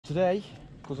today,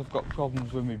 because I've got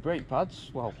problems with my brake pads,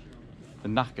 well,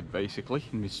 they're knackered basically,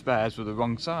 and my spares were the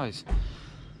wrong size.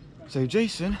 So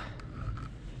Jason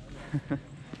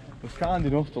was kind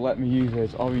enough to let me use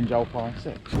his Orange Alpine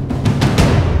 6.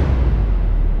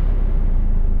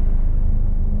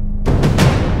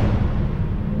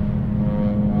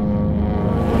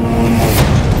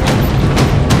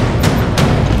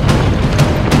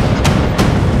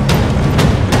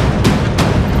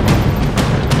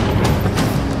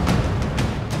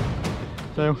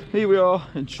 So here we are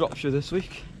in Shropshire this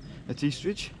week at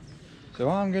Eastridge. So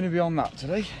I'm going to be on that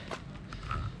today.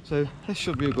 So this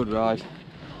should be a good ride.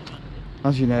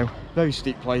 As you know, very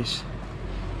steep place.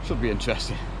 Should be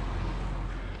interesting.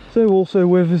 So also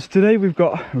with us today we've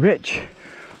got Rich,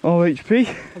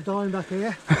 RHP. I'm dying back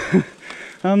here.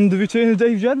 And the return of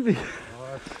Dave Jenby.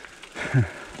 Right.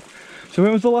 So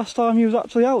when was the last time you was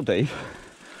actually out, Dave?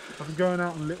 I've been going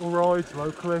out on little rides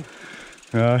locally.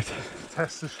 Right.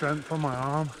 Test the strength on my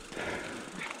arm.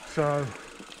 So,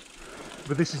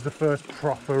 but this is the first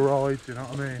proper ride, do you know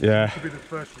what I mean? Yeah. This will be the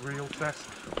first real test.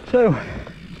 So,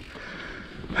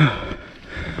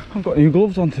 I've got new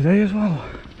gloves on today as well.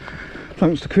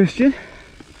 Thanks to Christian,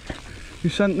 who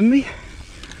sent them me.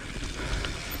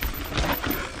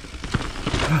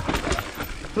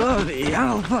 Bloody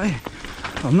hell, buddy.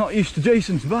 I'm not used to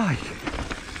Jason's bike.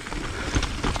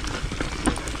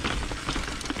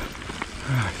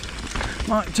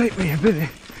 Might take me a bit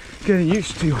of getting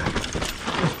used to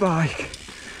this bike.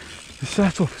 The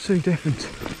setup is so different.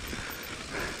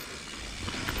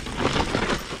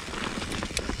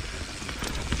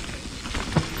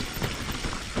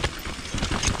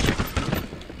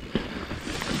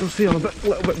 It'll feel a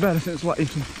little bit better since letting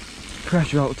some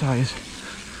pressure out the tyres.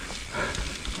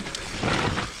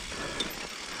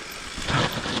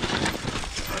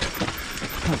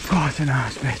 That's quite a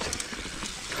nice bit.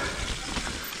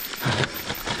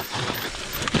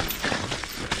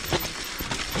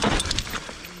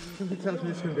 Something tells me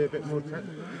this is going to be a bit more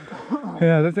technical.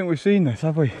 Yeah, I don't think we've seen this,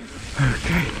 have we?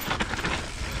 Okay.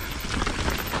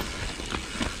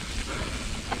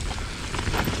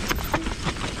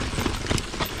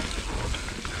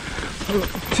 Oh,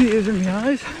 tears in my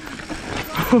eyes.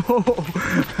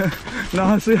 Oh,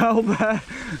 nicely out there.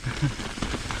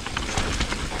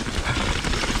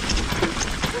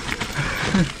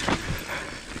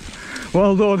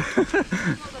 Well done.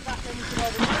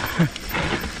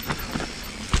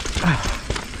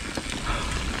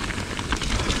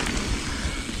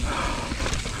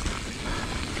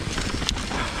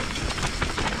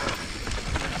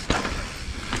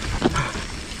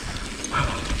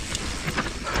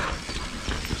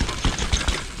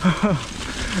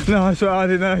 Nice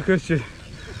ride in there, Christian.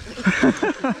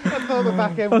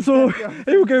 I saw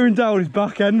he was going down, his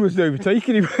back end was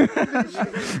overtaking him. I've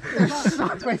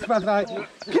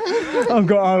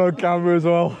got that on camera as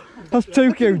well. That's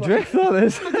Tokyo Drift, that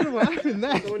is. I don't know what happened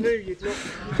there.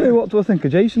 So what do I think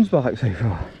of Jason's bike so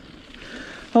far?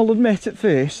 I'll admit at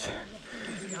first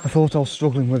I thought I was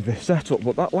struggling with this setup,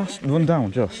 but that last run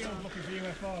down just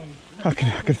I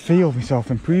could feel myself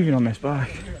improving on this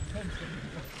bike.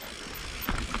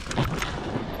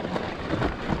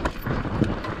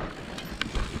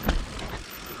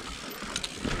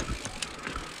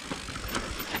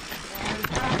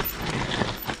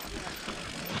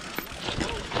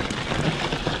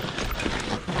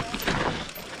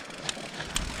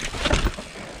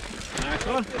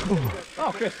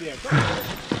 Oh, Christian.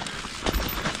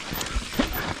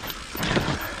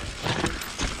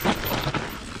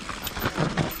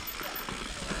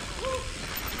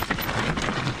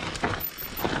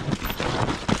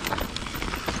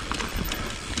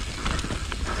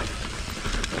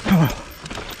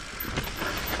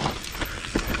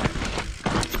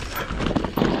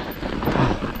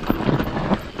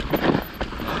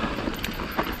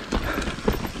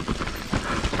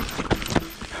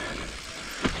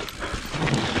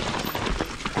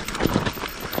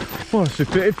 What a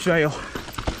superb trail.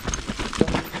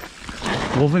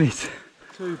 Loving it.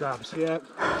 2 dabs, yeah.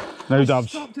 No dabs.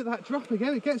 Stopped at that drop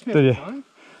again, it gets me Did every you? time.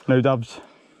 No dabs.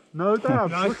 No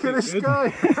dabs, look at this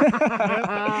guy.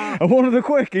 I'm one of the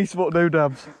quickies, but no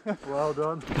dabs. Well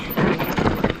done.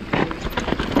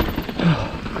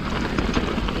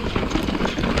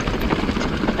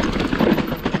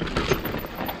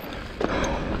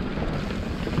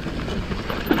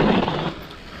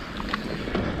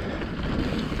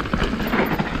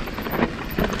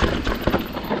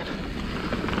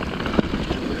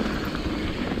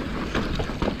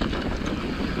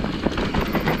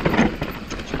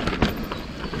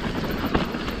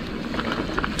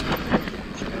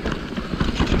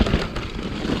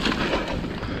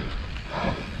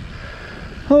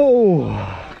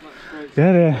 Oh,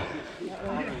 get it.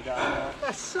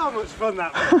 That's so much fun,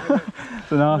 that.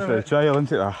 It's a nice bit of trail,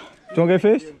 isn't it, that? Do you want to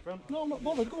go first? No, I'm not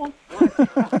bothered, go on.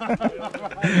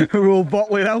 We're all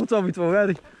bottling out of it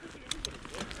already.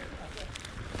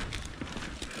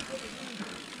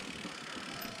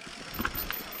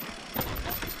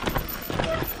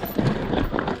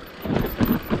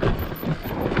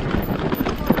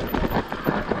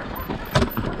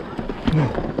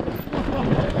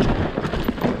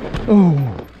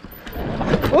 Oh!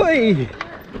 Oi!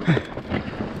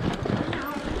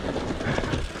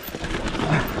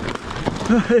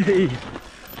 Hey!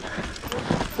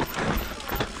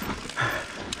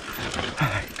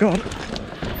 God!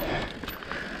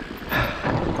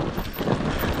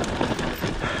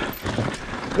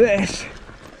 This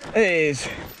is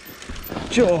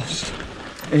just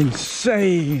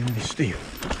insanely steep.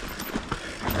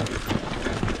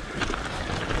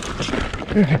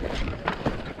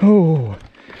 Oh!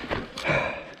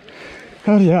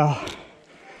 Oh yeah!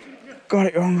 Got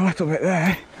it wrong a little bit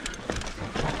there.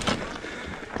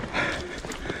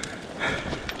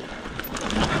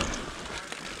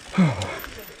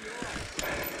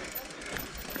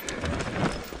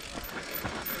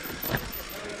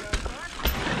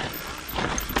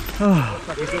 Oh.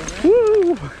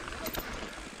 Woo!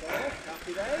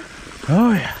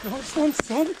 Oh yeah. Nice one,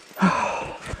 son.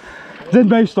 Did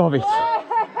most of it.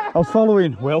 I was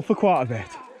following Will for quite a bit.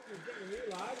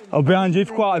 I was behind you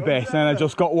for quite a bit, and then I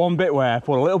just got one bit where I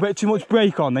put a little bit too much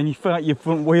brake on, then you feel like your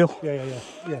front wheel. Yeah.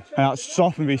 And that's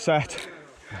stop and reset.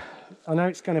 I know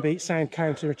it's going to sound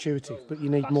counterintuitive, but you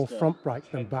need more front brake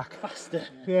than back. Faster.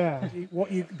 Yeah.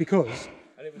 Because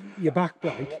your back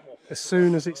brake, as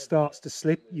soon as it starts to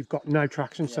slip, you've got no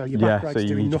traction, so your back brake's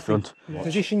doing nothing.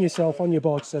 Position yourself on your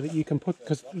bike so that you can put,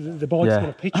 because the bike's going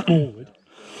to pitch forward,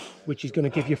 which is going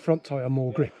to give your front tyre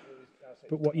more grip.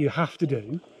 But what you have to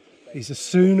do is, as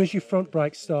soon as your front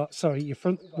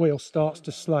wheel starts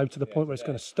to slow to the point where it's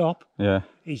going to stop,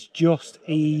 is just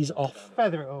ease off.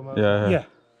 Feather it almost.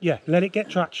 Yeah, let it get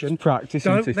traction. It's practice.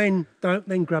 Don't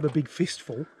then grab a big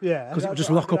fistful. Yeah, because it'll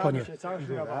just lock up on you.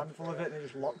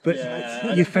 But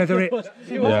you feather it,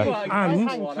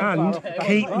 and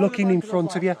keep looking in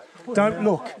front of you. Don't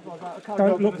look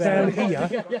down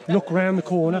here. Look round the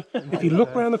corner. If you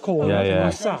look round the corner, I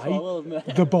say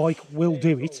the bike will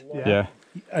do it. Yeah.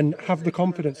 And have the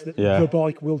confidence that the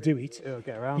bike will do it.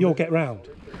 You'll get round.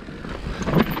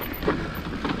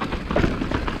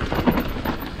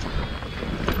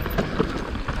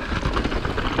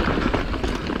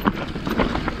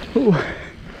 Ooh.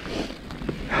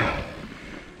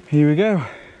 Here we go.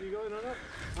 You going on it?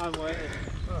 I'm waiting.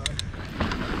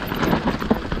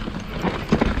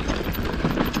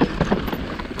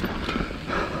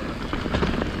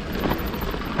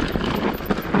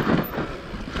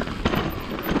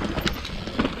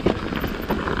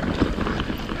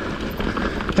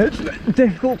 It's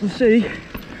difficult to see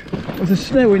with the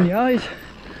snow in your eyes.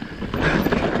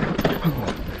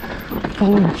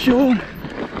 Following Sean.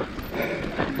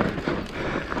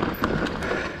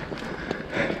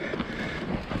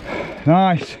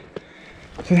 Nice.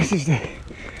 So this is the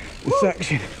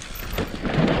section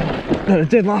that I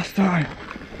did last time.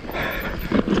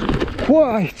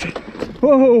 Quite.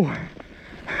 Whoa.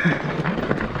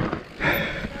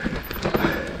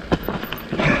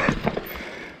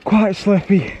 Quite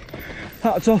slippy.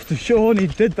 Hats off to Sean, he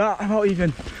did that without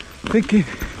even thinking.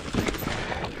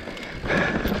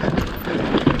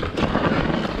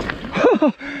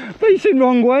 Facing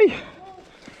wrong way.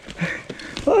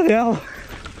 Bloody hell.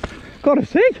 Gotta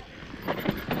see.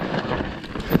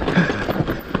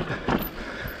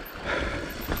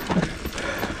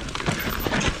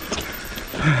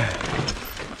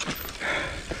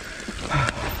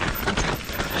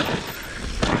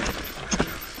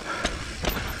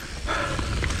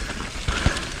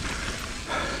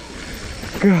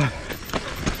 God.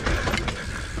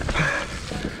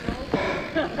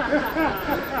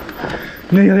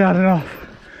 Nearly had enough.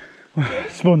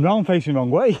 Spun round facing wrong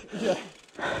way.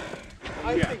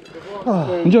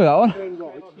 Oh, enjoy that one.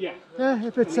 Yeah,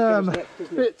 if it's a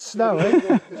bit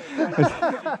snowy.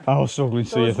 I was struggling to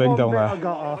see a thing down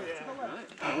there.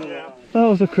 That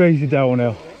was a crazy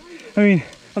downhill. I mean,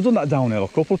 I've done that downhill a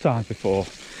couple of times before.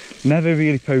 Never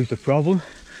really posed a problem.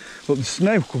 But the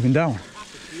snow coming down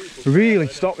really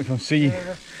stopped me from seeing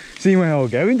where I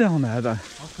was going down there then.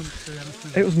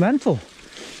 It was mental.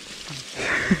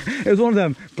 It was one of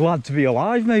them glad to be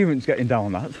alive moments getting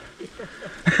down that.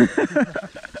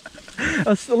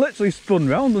 I literally spun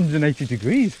round 180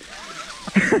 degrees.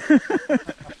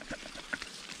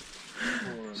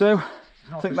 So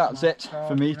I think that's it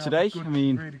for me today. I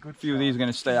mean, a few of these are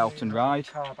going to stay out and ride.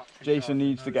 Jason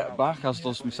needs to get back, as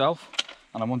does myself,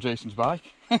 and I'm on Jason's bike.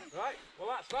 Right, well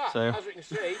that's that. So, as you can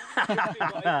see,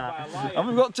 and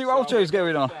we've got two outros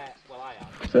going on.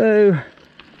 So,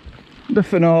 the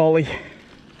finale.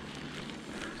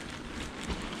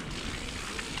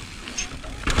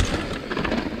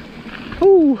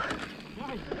 Ooh.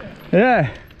 Yeah.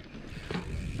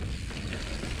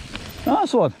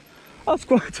 Nice one. That's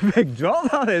quite a big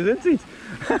drop, that is, isn't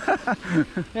it?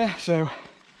 Yeah, so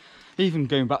even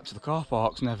going back to the car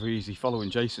park's never easy following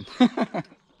Jason.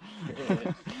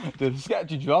 The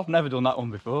sketchy drop, never done that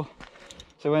one before.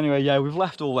 So anyway, yeah, we've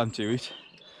left all them to it.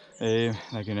 They're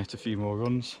going to hit a few more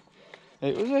runs.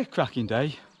 It was a cracking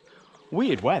day.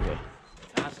 Weird weather.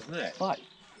 It has, isn't it? Like,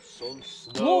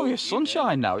 glorious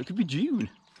sunshine now. It could be June.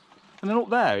 And then up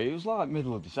there, it was like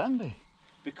middle of December.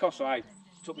 Because I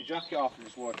took my jacket off and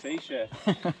just wore a t-shirt.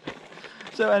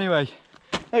 So anyway,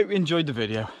 hope you enjoyed the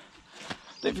video.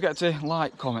 Don't forget to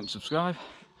like, comment, subscribe.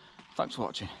 Thanks for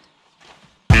watching.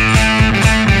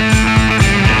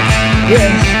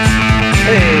 This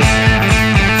is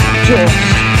just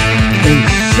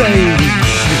insane.